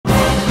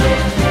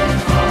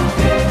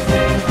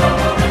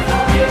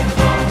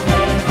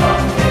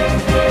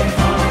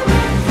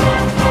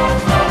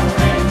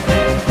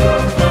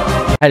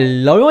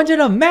Hello everyone to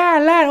the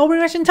Madland opening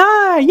reaction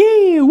time!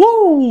 Yay!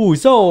 Woo!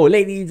 So,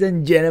 ladies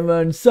and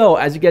gentlemen, so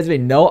as you guys may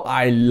know,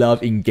 I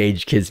love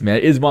Engage Kiss,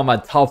 man. It's one of my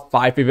top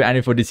 5 favorite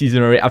anime for this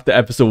season already after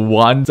episode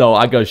 1. So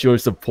I gotta show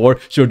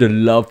support, show the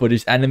love for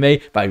this anime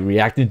by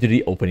reacting to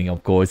the opening,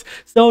 of course.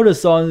 So the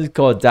song is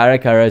called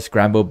Darekare,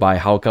 Scramble by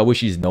Halca,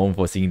 which is known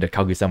for singing the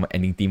Kaguya-sama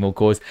ending theme, of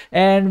course.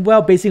 And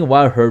well, based on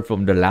what I heard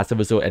from the last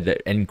episode at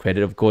the end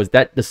credit, of course,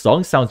 that the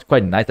song sounds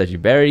quite nice, actually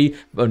very,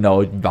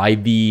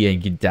 vibey, and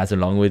you can dance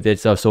along with it.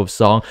 So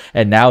song,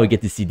 and now we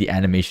get to see the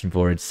animation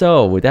for it.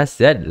 So with that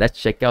said, let's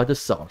check out the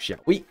song, shall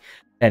we?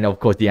 And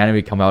of course the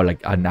anime come out like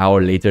an hour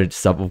later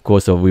sub, of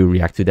course, so we'll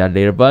react to that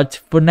later.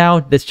 But for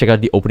now, let's check out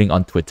the opening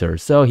on Twitter.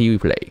 So here we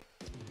play.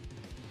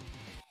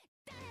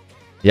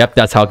 Yep,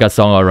 that's Halca's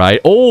song,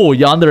 alright. Oh,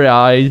 Yandere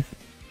Eyes.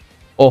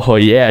 Oh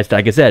yes,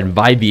 like I said,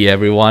 vibey,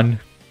 everyone.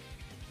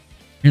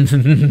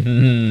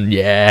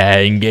 Yeah,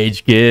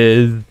 Engage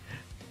Kiss.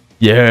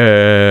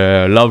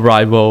 Yeah, Love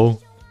Rival.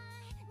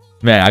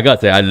 Man, I gotta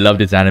say, I love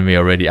this anime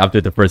already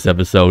after the first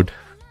episode.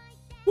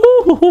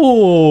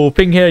 Woohoo!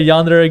 Pink hair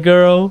yandere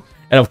girl.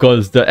 And of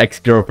course, the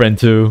ex-girlfriend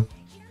too.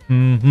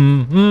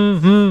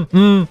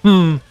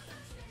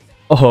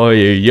 Oh,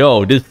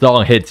 yo, this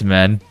song hits,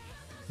 man.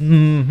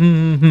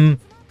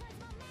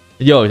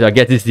 Yo, I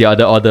guess it's the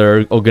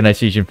other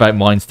organization, Fight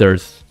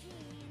Monsters.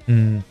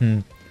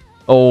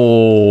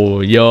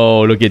 Oh,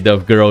 yo, look at the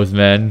girls,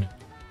 man.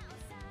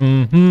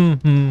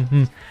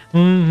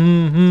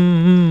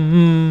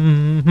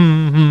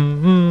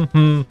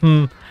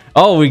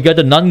 Oh, we got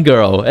the nun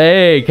girl.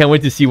 Hey, can't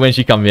wait to see when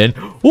she come in.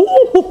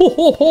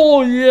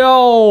 Oh,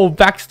 yo,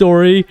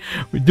 backstory.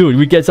 Dude,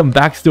 we get some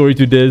backstory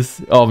to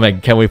this. Oh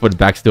man, can't wait for the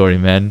backstory,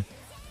 man.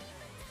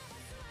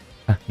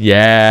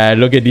 Yeah,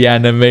 look at the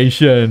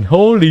animation.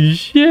 Holy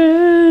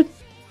shit.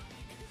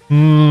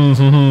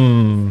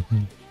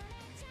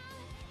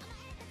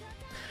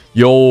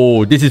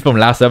 Yo, this is from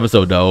last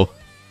episode though.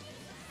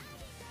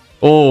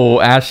 Oh,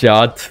 ass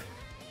shot.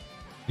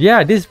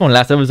 Yeah, this is from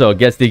last episode. I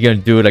guess they're gonna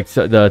do like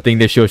the thing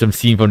they show some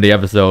scene from the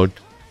episode.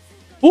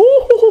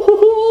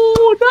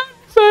 Oh, that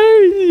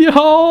face!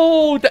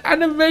 Yo, the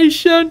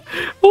animation!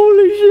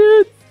 Holy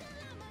shit!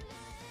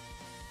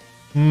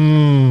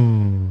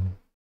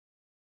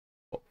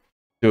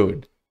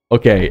 Dude.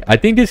 Okay, I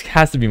think this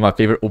has to be my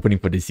favorite opening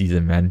for this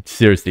season, man.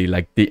 Seriously,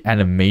 like the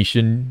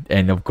animation,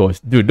 and of course,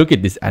 dude, look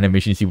at this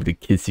animation scene with the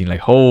kids scene.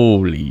 Like,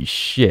 holy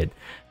shit.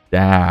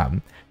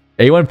 Damn.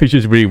 A1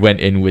 Pictures really went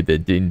in with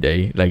it, didn't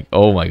they? Like,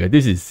 oh my god,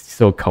 this is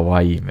so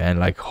kawaii, man.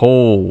 Like,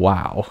 oh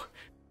wow.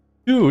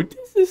 Dude,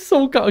 this is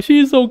so kawaii. She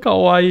is so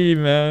kawaii,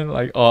 man.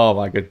 Like, oh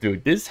my god,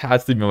 dude. This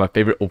has to be my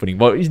favorite opening.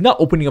 Well, it's not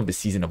opening of the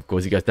season, of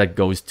course, because that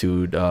goes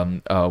to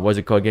what's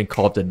it called again?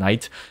 Call of the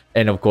Night.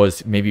 And of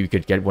course, maybe we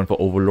could get one for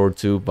Overlord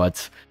too.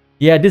 But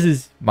yeah, this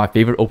is my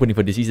favorite opening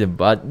for the season,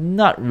 but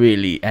not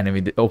really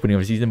anime the opening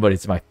of the season, but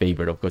it's my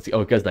favorite, of course. Oh,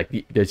 because like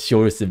they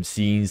show us some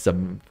scenes,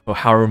 some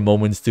horror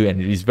moments too, and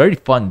it is very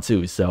fun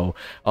too. So,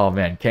 oh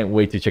man, can't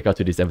wait to check out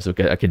to this episode.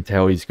 I can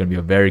tell it's gonna be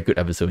a very good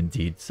episode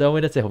indeed. So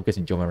with that said, I hope you guys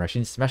enjoy my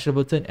reaction. Smash the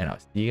button, and I'll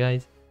see you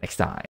guys next time.